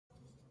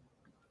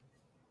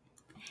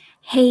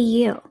Hey,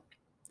 you.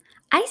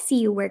 I see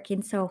you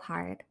working so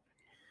hard.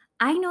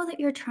 I know that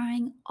you're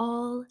trying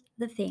all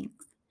the things,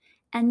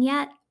 and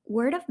yet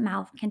word of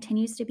mouth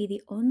continues to be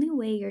the only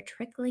way you're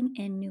trickling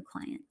in new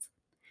clients.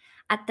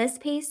 At this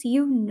pace,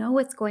 you know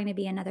it's going to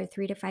be another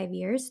 3 to 5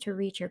 years to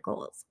reach your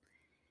goals.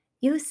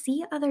 You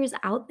see others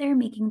out there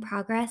making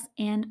progress,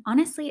 and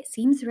honestly, it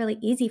seems really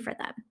easy for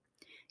them.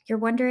 You're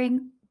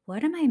wondering,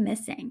 what am I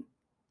missing?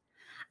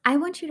 I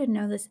want you to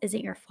know this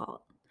isn't your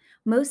fault.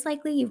 Most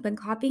likely, you've been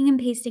copying and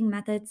pasting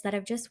methods that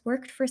have just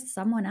worked for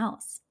someone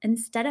else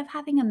instead of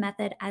having a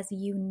method as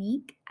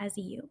unique as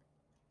you.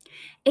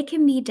 It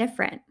can be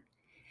different.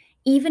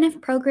 Even if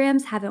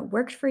programs haven't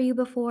worked for you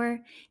before,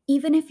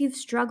 even if you've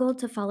struggled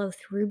to follow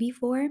through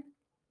before,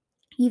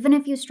 even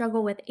if you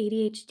struggle with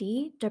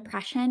ADHD,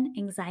 depression,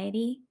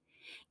 anxiety,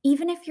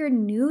 even if you're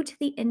new to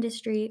the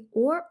industry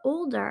or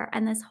older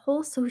and this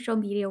whole social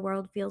media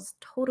world feels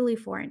totally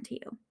foreign to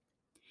you,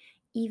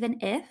 even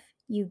if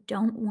you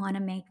don't want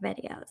to make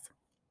videos.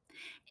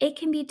 It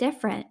can be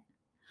different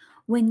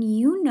when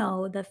you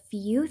know the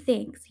few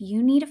things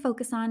you need to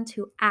focus on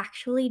to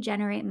actually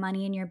generate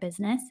money in your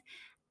business.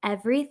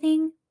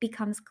 Everything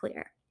becomes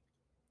clear.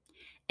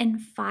 In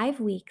 5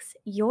 weeks,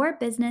 your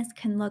business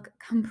can look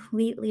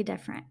completely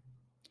different.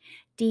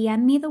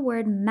 DM me the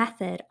word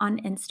method on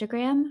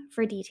Instagram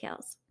for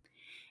details.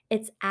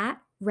 It's at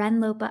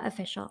Renlopa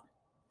Official.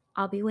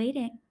 I'll be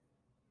waiting.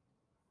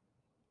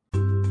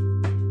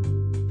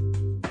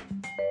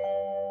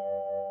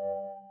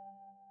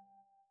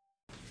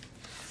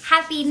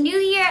 Happy New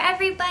Year,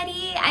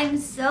 everybody. I'm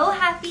so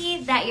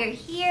happy that you're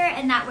here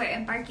and that we're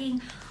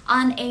embarking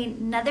on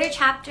another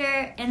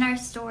chapter in our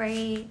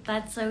story.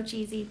 That's so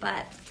cheesy,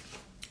 but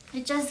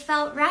it just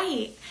felt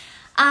right.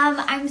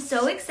 I'm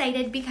so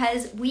excited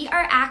because we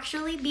are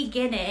actually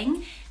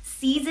beginning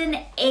season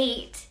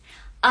 8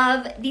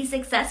 of the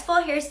Successful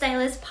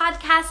Hairstylist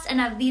podcast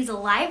and of these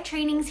live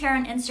trainings here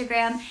on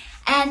Instagram.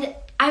 And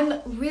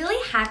I'm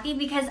really happy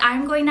because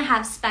I'm going to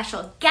have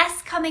special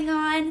guests coming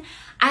on.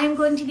 I'm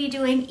going to be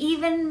doing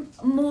even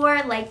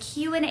more like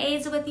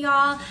Q&As with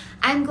y'all.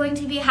 I'm going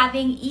to be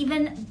having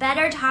even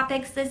better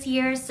topics this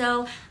year.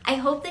 So I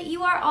hope that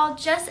you are all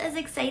just as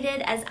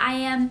excited as I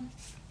am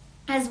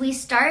as we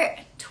start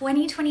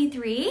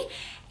 2023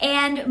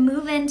 and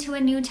move into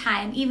a new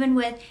time, even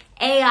with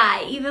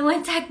AI, even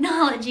with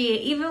technology,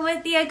 even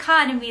with the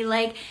economy.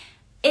 Like,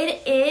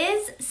 it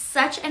is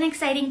such an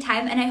exciting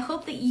time, and I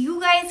hope that you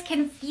guys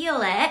can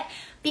feel it,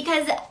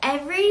 because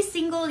every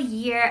single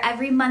year,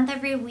 every month,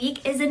 every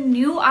week is a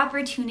new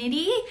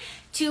opportunity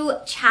to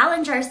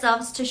challenge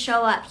ourselves to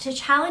show up, to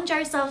challenge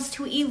ourselves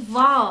to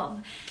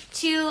evolve,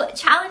 to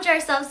challenge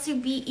ourselves to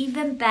be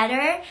even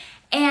better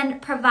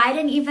and provide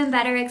an even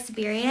better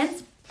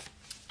experience.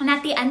 And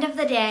at the end of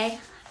the day,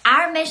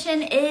 our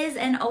mission is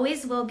and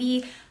always will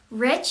be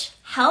rich,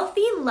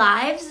 healthy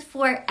lives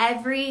for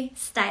every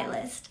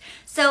stylist.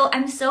 So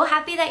I'm so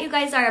happy that you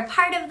guys are a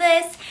part of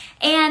this.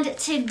 And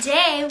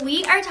today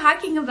we are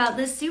talking about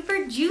the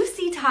super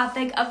juicy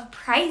topic of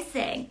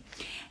pricing.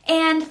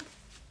 And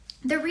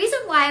the reason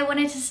why I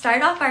wanted to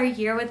start off our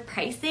year with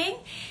pricing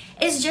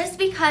is just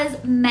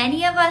because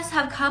many of us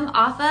have come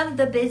off of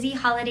the busy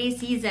holiday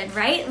season,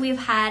 right? We've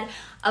had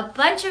a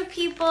bunch of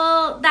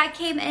people that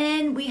came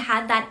in. We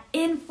had that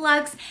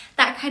influx,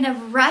 that kind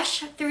of rush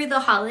through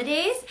the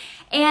holidays.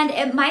 And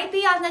it might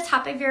be on the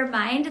top of your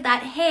mind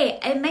that, hey,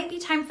 it might be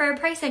time for a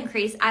price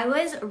increase. I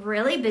was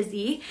really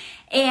busy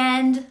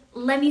and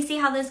let me see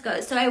how this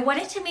goes. So I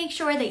wanted to make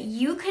sure that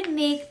you could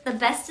make the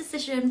best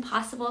decision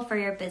possible for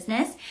your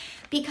business,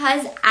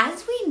 because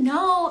as we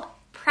know,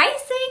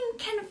 pricing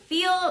can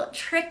feel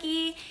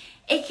tricky.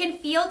 It can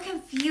feel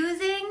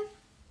confusing.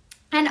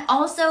 And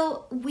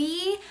also,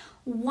 we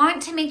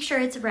want to make sure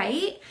it's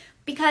right,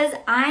 because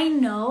I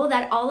know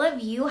that all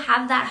of you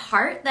have that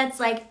heart that's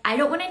like, I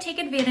don't want to take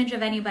advantage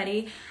of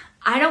anybody.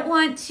 I don't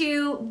want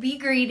to be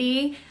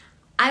greedy.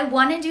 I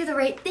want to do the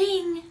right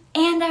thing,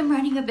 and I'm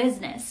running a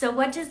business. So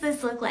what does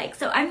this look like?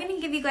 So I'm going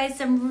to give you guys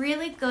some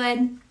really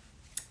good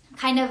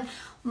kind of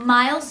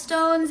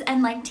milestones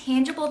and like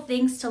tangible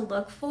things to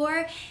look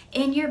for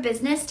in your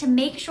business to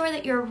make sure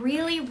that you're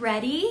really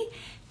ready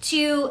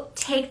to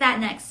take that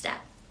next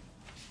step.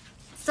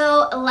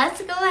 So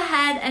let's go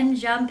ahead and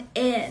jump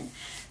in.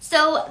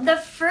 So the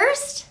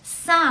first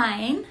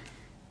sign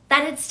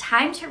that it's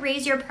time to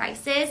raise your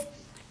prices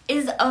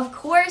is, of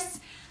course,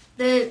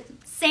 the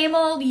same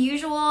old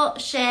usual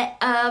shit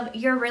of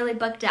you're really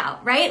booked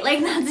out, right? Like,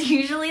 that's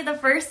usually the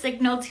first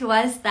signal to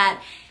us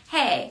that,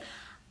 hey,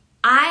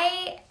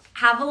 I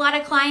have a lot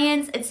of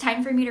clients. It's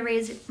time for me to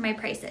raise my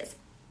prices.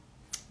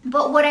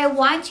 But what I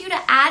want you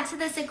to add to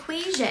this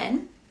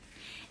equation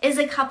is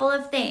a couple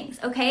of things,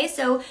 okay?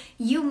 So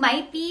you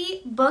might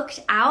be booked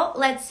out,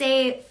 let's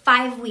say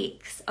 5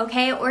 weeks,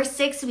 okay? Or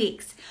 6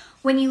 weeks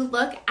when you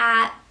look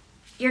at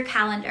your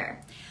calendar.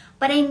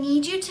 But I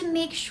need you to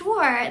make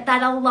sure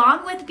that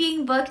along with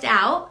being booked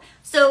out,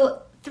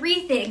 so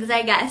 3 things,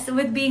 I guess,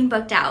 with being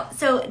booked out.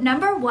 So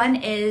number 1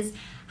 is,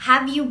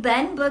 have you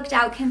been booked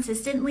out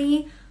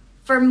consistently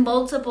for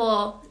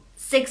multiple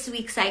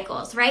 6-week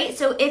cycles, right?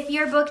 So if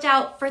you're booked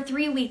out for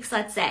 3 weeks,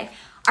 let's say,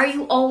 are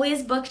you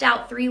always booked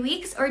out 3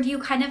 weeks, or do you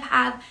kind of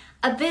have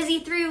a busy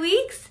 3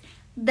 weeks,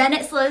 then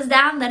it slows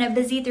down, then a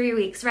busy 3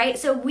 weeks, right?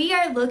 So we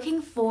are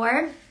looking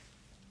for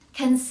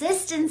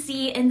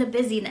consistency in the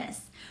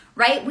busyness,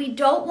 right? We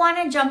don't want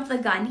to jump the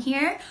gun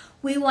here.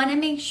 We want to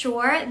make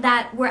sure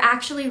that we're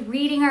actually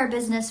reading our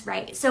business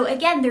right. So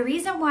again, the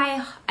reason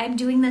why I'm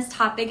doing this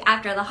topic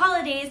after the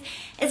holidays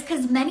is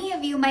because many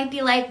of you might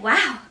be like,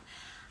 wow,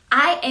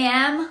 I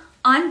am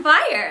on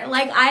fire.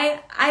 Like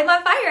I'm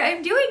on fire.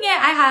 I'm doing it.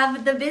 I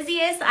have the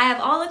busiest. I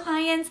have all the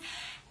clients.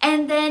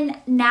 And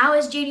then now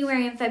as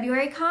January and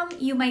February come,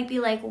 you might be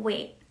like,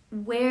 wait,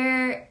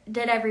 where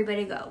did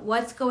everybody go?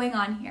 What's going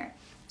on here?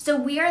 So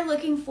we are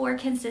looking for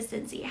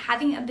consistency.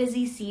 Having a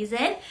busy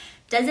season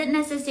doesn't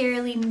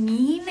necessarily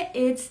mean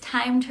it's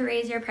time to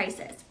raise your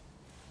prices.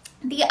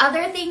 The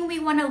other thing we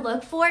want to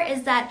look for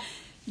is that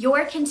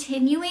you're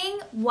continuing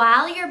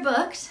while you're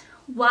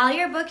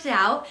booked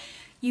out,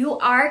 you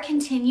are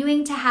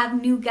continuing to have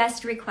new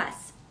guest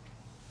requests.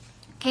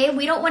 Okay,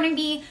 we don't want to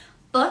be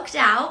booked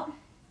out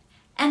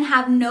and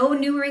have no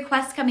new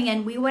requests coming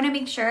in. We want to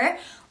make sure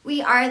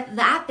we are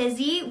that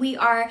busy, we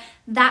are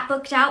that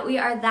booked out, we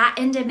are that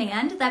in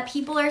demand that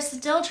people are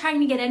still trying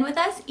to get in with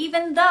us,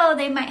 even though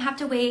they might have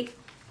to wait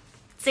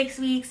 6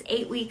 weeks,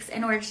 8 weeks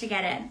in order to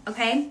get in,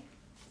 okay?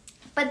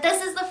 But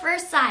this is the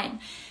first sign.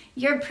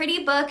 You're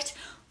pretty booked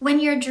when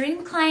your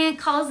dream client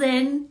calls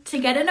in to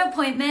get an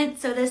appointment.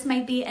 So this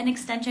might be an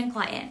extension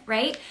client,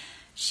 right?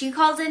 She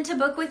calls in to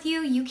book with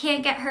you. You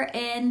can't get her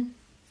in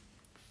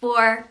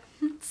for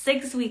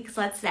 6 weeks,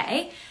 let's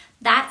say.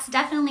 That's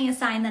definitely a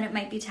sign that it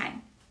might be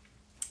time.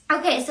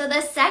 Okay, so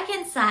the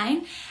second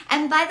sign,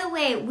 and by the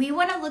way, we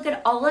want to look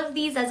at all of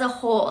these as a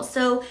whole.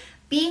 So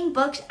being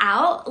booked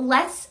out,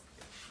 let's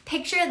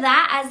picture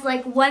that as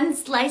like one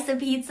slice of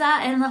pizza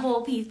and the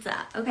whole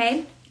pizza,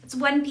 okay? It's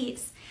one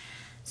piece.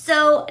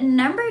 So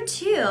number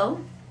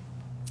 2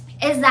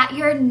 is that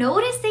you're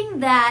noticing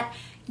that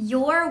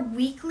your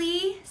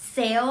weekly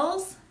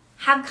sales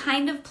have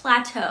kind of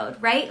plateaued,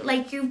 right?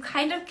 Like you've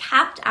kind of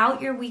capped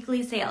out your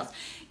weekly sales.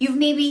 You've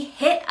maybe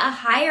hit a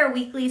higher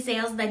weekly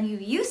sales than you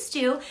used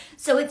to,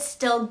 so it's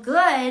still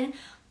good,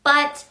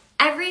 but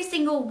every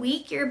single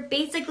week you're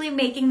basically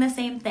making the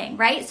same thing,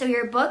 right? So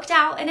you're booked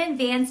out in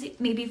advance,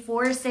 maybe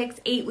 4, 6,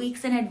 8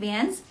 weeks in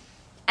advance,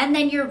 and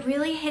then you're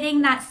really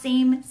hitting that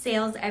same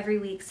sales every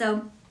week.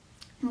 So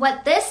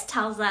what this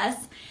tells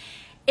us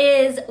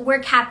is we're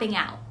capping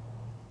out,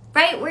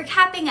 right? We're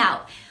capping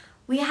out.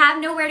 We have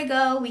nowhere to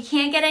go. We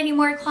can't get any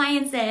more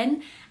clients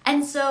in.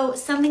 And so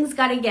something's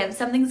got to give.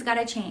 Something's got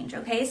to change,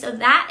 okay? So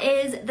that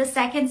is the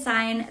second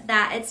sign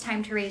that it's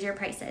time to raise your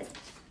prices.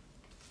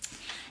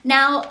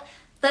 Now,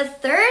 the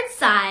third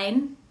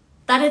sign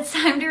that it's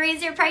time to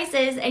raise your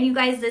prices, and you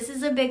guys, this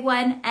is a big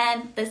one,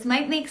 and this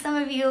might make some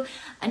of you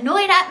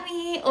annoyed at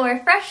me or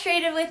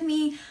frustrated with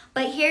me,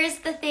 but here's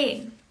the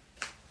thing.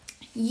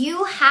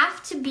 You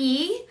have to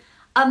be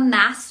a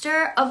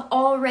master of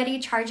already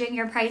charging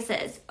your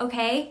prices,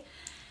 okay?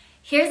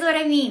 Here's what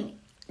I mean.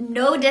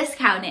 No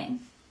discounting.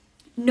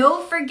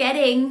 No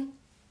forgetting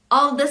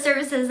all the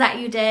services that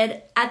you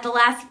did at the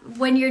last,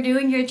 when you're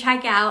doing your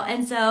checkout,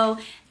 and so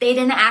they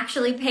didn't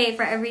actually pay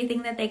for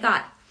everything that they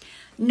got.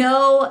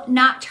 No,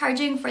 not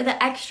charging for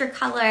the extra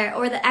color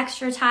or the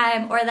extra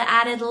time or the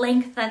added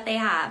length that they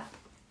have.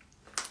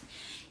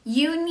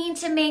 You need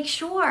to make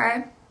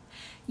sure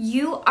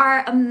you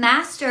are a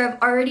master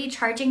of already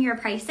charging your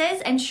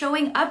prices and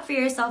showing up for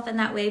yourself in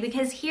that way,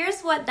 because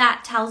here's what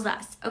that tells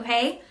us,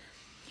 okay?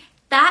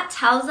 That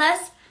tells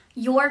us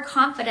your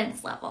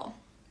confidence level.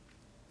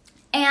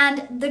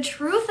 And the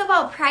truth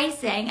about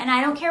pricing, and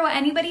I don't care what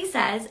anybody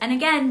says, and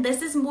again,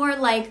 this is more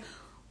like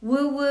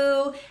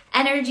woo-woo,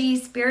 energy,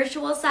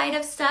 spiritual side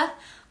of stuff,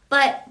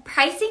 but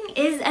pricing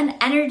is an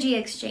energy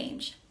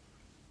exchange.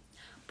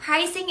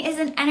 Pricing is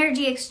an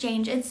energy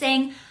exchange. It's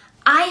saying,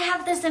 I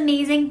have this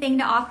amazing thing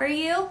to offer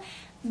you.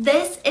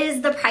 This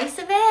is the price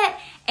of it,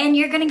 and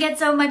you're gonna get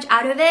so much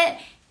out of it.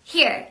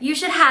 Here, you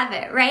should have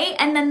it, right?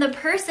 And then the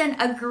person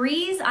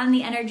agrees on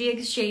the energy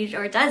exchange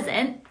or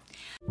doesn't.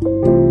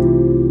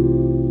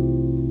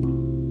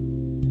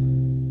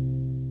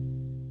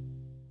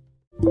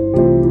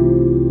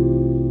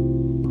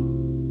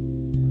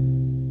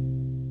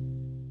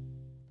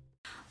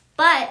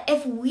 But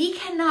if we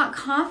cannot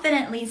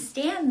confidently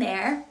stand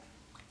there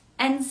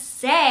and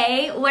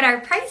say what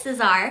our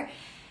prices are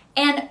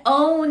and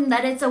own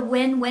that it's a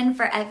win-win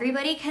for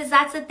everybody, because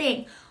that's the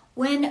thing.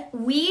 When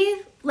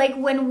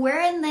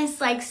we're in this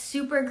like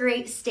super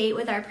great state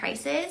with our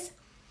prices,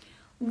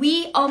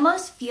 we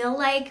almost feel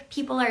like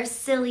people are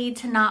silly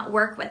to not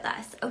work with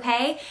us,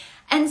 okay?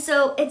 And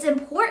so it's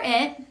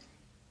important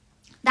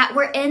that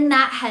we're in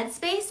that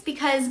headspace,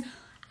 because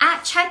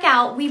at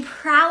checkout, we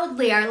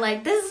proudly are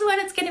like, this is what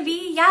it's gonna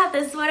be. Yeah,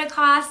 this is what it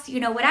costs,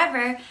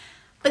 whatever,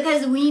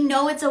 because we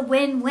know it's a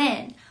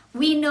win-win.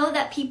 We know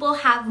that people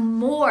have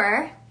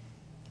more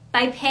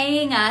by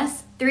paying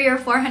us $300 or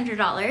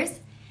 $400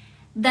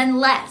 than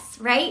less,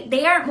 right?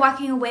 They aren't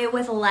walking away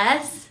with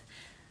less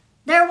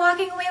they're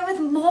walking away with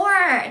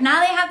more. Now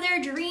they have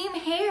their dream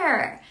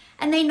hair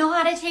and they know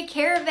how to take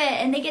care of it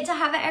and they get to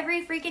have it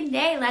every freaking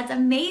day. That's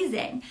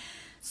amazing.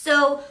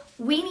 So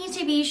we need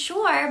to be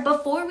sure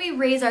before we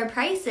raise our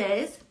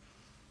prices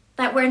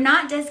that we're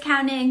not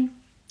discounting,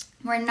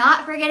 we're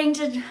not forgetting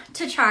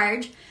to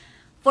charge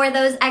for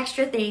those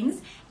extra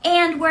things,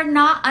 and we're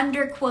not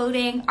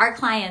underquoting our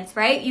clients,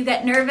 right? You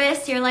get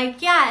nervous, you're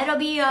like, yeah, it'll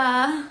be,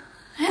 and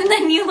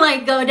then you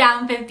like go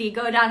down 50,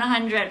 go down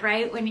 100,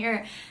 right? When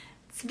you're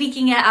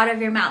speaking it out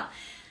of your mouth.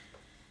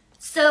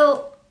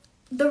 So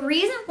the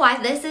reason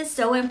why this is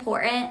so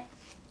important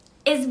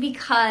is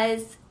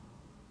because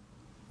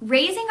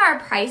raising our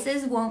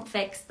prices won't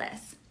fix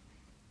this,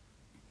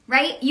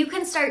 right? You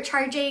can start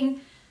charging,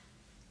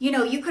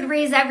 you could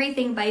raise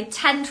everything by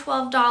 $10,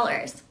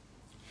 $12.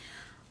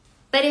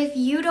 But if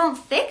you don't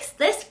fix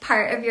this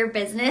part of your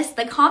business,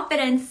 the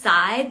confidence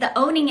side, the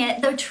owning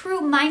it, the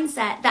true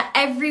mindset that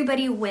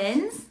everybody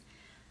wins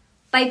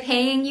by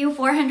paying you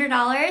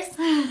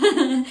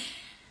 $400,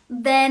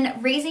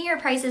 then raising your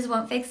prices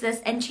won't fix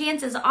this. And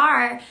chances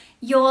are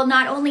you'll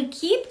not only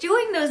keep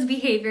doing those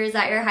behaviors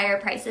at your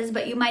higher prices,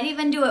 but you might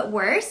even do it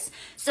worse.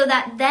 So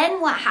that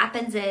then what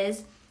happens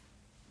is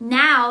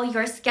now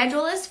your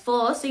schedule is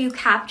full, so you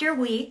capped your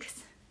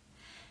weeks.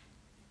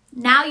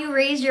 Now you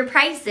raise your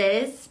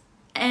prices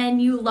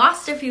and you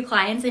lost a few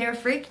clients and you're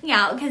freaking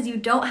out because you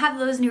don't have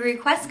those new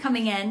requests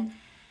coming in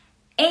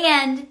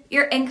and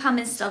your income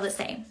is still the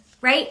same,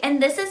 right?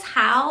 And this is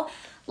how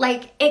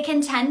it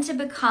can tend to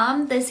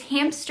become this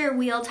hamster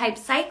wheel type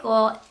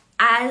cycle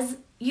as,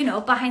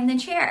 behind the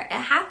chair. It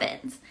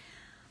happens.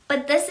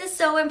 But this is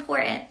so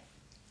important.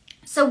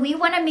 So we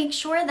want to make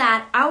sure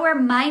that our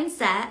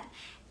mindset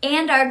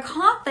and our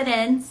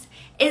confidence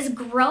is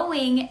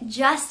growing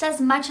just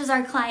as much as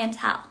our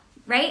clientele,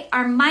 right?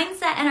 Our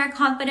mindset and our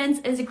confidence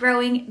is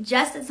growing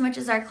just as much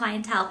as our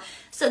clientele.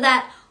 So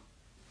that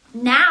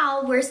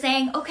now we're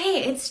saying,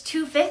 okay, it's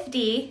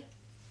 $250.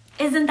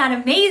 Isn't that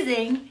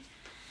amazing?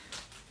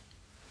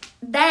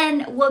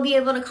 Then we'll be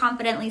able to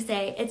confidently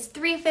say, it's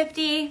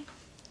 $350.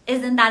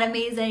 Isn't that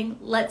amazing?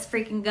 Let's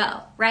freaking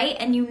go, right?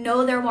 And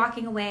they're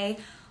walking away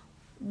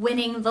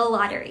winning the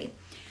lottery.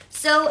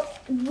 So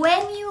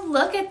when you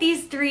look at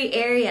these three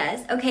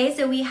areas, okay,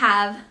 so we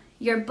have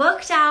you're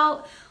booked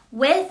out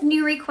with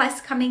new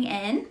requests coming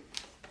in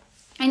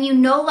and you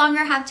no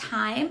longer have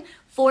time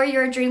for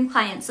your dream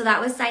client. So that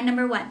was sign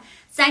number one.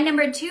 Sign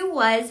number two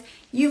was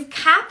you've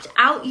capped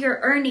out your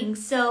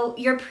earnings. So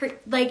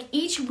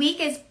each week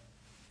is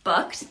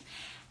booked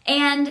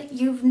and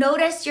you've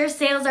noticed your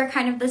sales are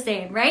kind of the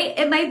same, right?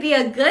 It might be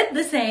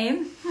the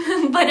same,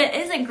 but it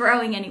isn't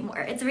growing anymore.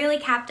 It's really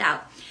capped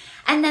out.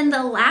 And then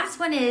the last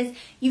one is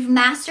you've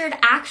mastered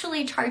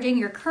actually charging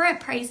your current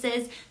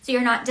prices, so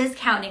you're not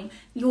discounting.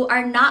 You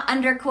are not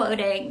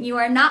underquoting. You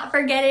are not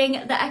forgetting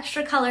the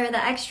extra color,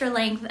 the extra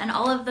length, and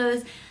all of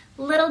those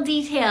little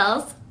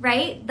details,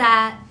 right,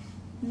 that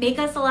make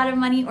us a lot of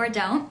money or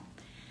don't.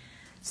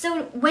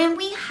 So when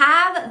we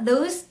have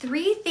those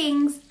three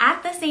things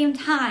at the same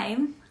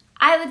time,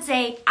 I would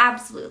say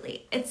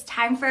absolutely, it's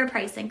time for a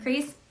price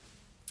increase.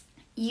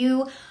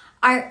 You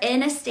are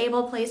in a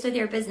stable place with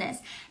your business.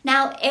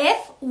 Now,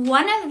 if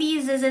one of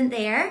these isn't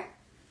there,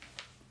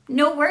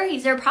 no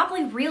worries, they're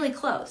probably really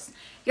close.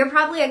 You're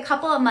probably a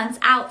couple of months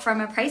out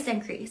from a price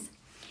increase.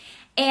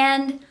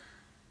 And,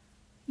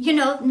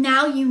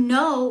 now you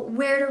know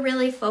where to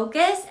really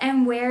focus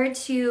and where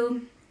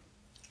to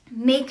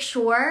make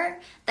sure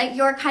that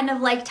you're kind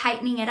of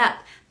tightening it up.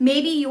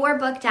 Maybe you're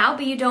booked out,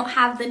 but you don't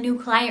have the new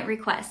client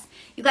requests.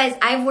 You guys,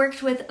 I've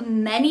worked with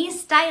many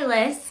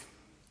stylists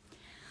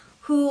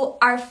who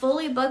are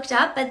fully booked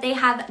up, but they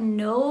have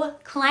no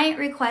client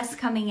requests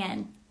coming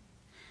in.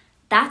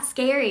 That's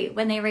scary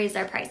when they raise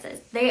their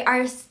prices. They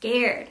are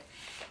scared.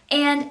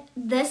 And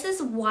this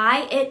is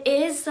why it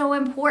is so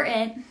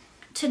important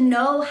to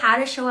know how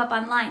to show up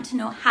online, to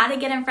know how to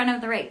get in front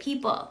of the right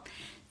people,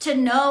 to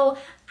know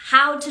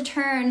how to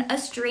turn a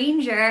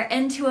stranger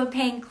into a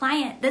paying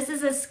client. This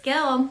is a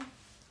skill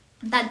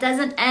that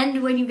doesn't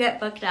end when you get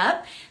booked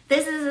up.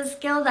 This is a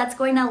skill that's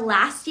going to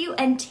last you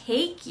and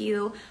take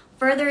you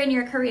further in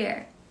your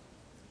career.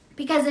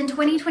 Because in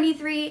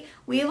 2023,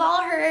 we've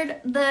all heard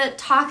the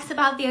talks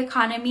about the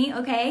economy,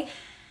 okay?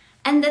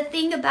 And the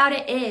thing about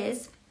it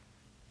is,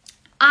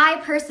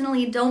 I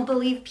personally don't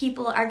believe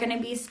people are going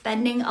to be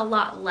spending a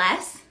lot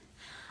less.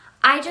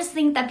 I just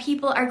think that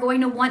people are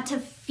going to want to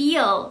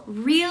feel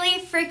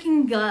really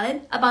freaking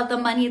good about the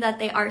money that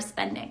they are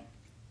spending.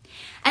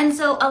 And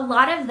so a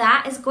lot of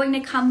that is going to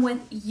come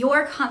with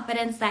your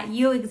confidence that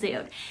you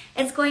exude.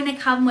 It's going to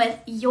come with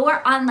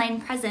your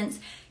online presence,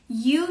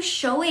 you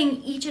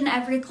showing each and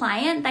every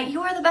client that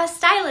you are the best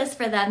stylist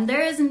for them.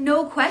 There is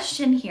no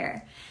question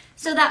here.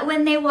 So that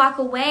when they walk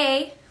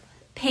away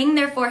paying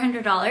their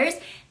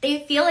 $400,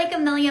 they feel like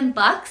 $1 million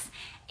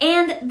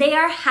and they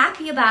are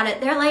happy about it.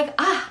 They're like,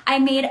 I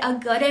made a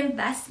good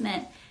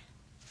investment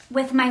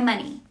with my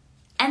money.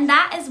 And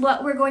that is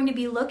what we're going to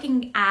be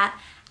looking at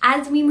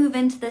as we move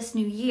into this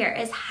new year,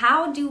 is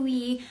how do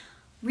we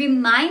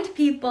remind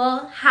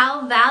people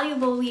how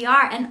valuable we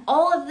are and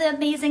all of the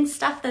amazing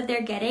stuff that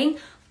they're getting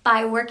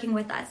by working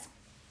with us.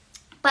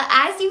 But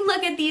as you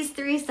look at these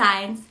 3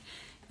 signs,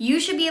 you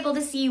should be able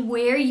to see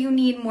where you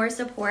need more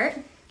support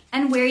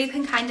and where you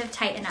can kind of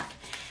tighten up.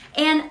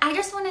 And I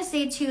just want to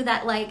say too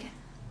that like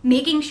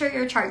making sure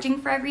you're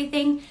charging for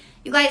everything,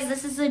 you guys,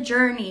 this is a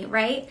journey,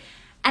 right?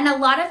 And a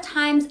lot of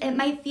times it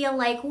might feel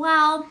like,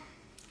 well,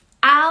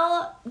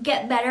 I'll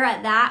get better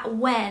at that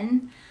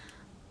when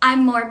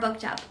I'm more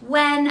booked up,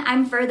 when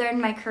I'm further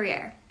in my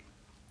career.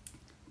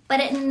 But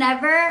it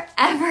never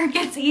ever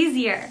gets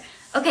easier.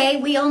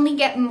 Okay, we only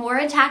get more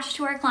attached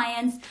to our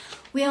clients.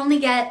 We only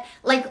get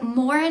like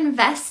more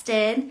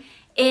invested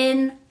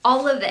in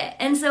all of it.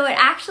 And so it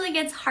actually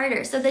gets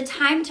harder. So the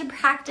time to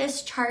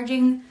practice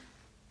charging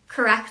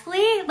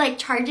correctly, like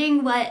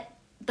charging what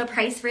the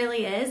price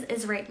really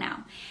is right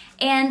now.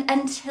 And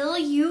until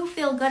you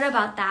feel good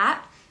about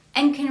that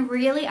and can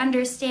really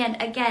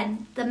understand,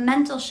 again, the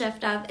mental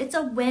shift of it's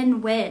a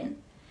win-win.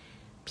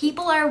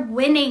 People are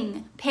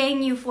winning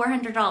paying you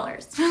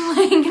 $400.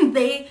 Like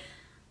they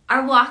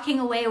are walking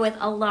away with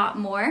a lot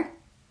more.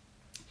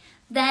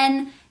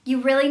 Then you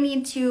really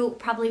need to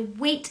probably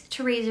wait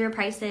to raise your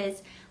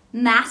prices,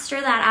 master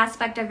that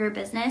aspect of your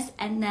business,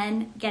 and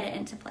then get it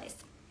into place.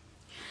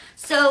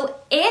 So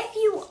if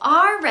you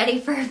are ready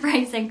for a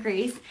price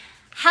increase,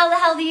 how the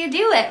hell do you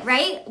do it,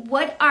 right?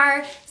 What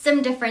are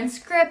some different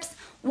scripts?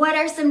 What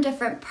are some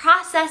different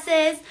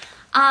processes?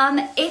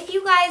 If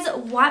you guys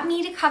want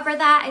me to cover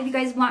that, if you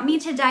guys want me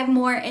to dive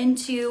more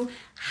into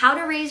how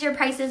to raise your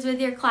prices with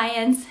your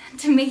clients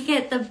to make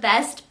it the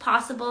best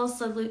possible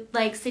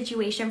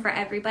situation for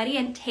everybody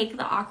and take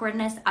the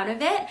awkwardness out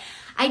of it,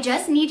 I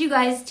just need you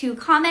guys to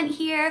comment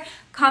here,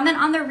 comment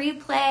on the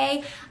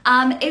replay.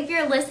 If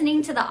you're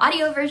listening to the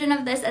audio version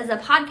of this as a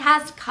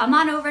podcast, come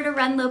on over to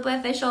Ren Lopa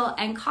Official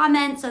and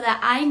comment so that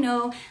I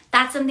know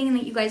that's something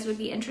that you guys would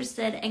be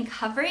interested in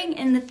covering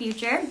in the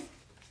future.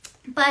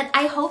 But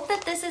I hope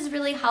that this has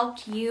really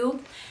helped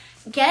you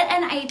get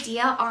an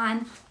idea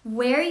on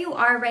where you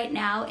are right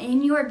now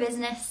in your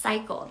business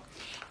cycle.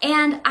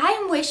 And I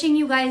am wishing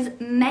you guys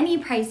many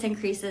price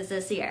increases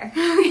this year,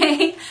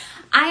 okay?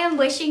 I am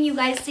wishing you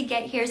guys to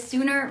get here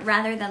sooner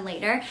rather than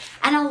later.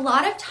 And a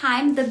lot of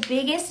time, the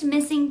biggest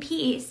missing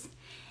piece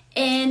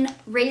in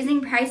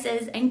raising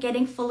prices and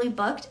getting fully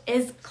booked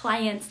is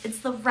clients. It's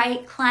the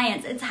right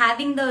clients. It's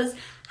having those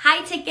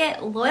high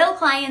ticket, loyal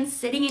clients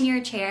sitting in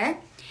your chair.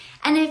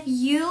 And if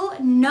you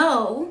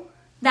know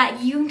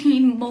that you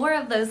need more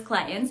of those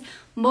clients,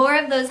 more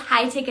of those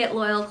high ticket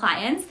loyal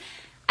clients,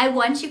 I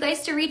want you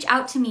guys to reach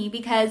out to me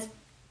because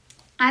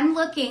I'm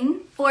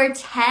looking for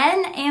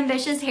 10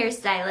 ambitious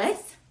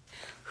hairstylists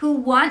who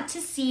want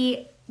to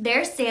see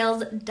their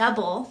sales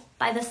double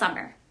by the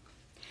summer.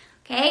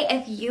 Okay,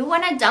 if you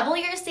want to double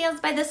your sales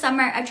by the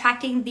summer,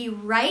 attracting the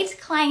right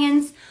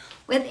clients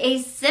with a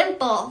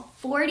simple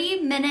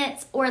 40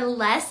 minutes or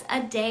less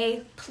a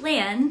day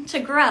plan to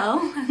grow,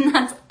 and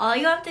that's all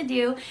you have to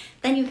do,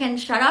 then you can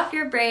shut off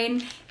your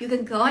brain, you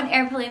can go in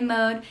airplane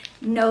mode,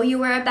 know you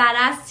were a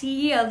badass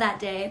CEO that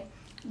day,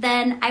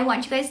 then I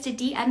want you guys to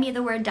DM me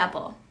the word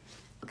double,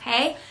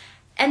 okay?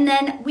 And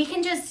then we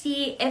can just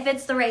see if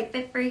it's the right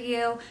fit for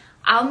you.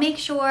 I'll make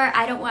sure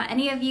I don't want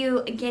any of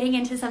you getting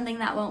into something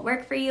that won't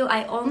work for you.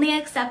 I only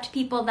accept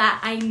people that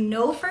I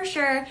know for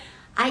sure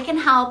I can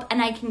help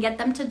and I can get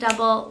them to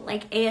double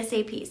like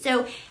ASAP.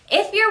 So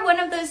if you're one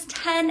of those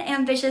 10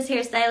 ambitious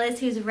hairstylists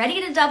who's ready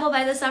to double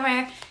by the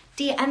summer,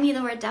 DM me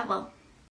the word double.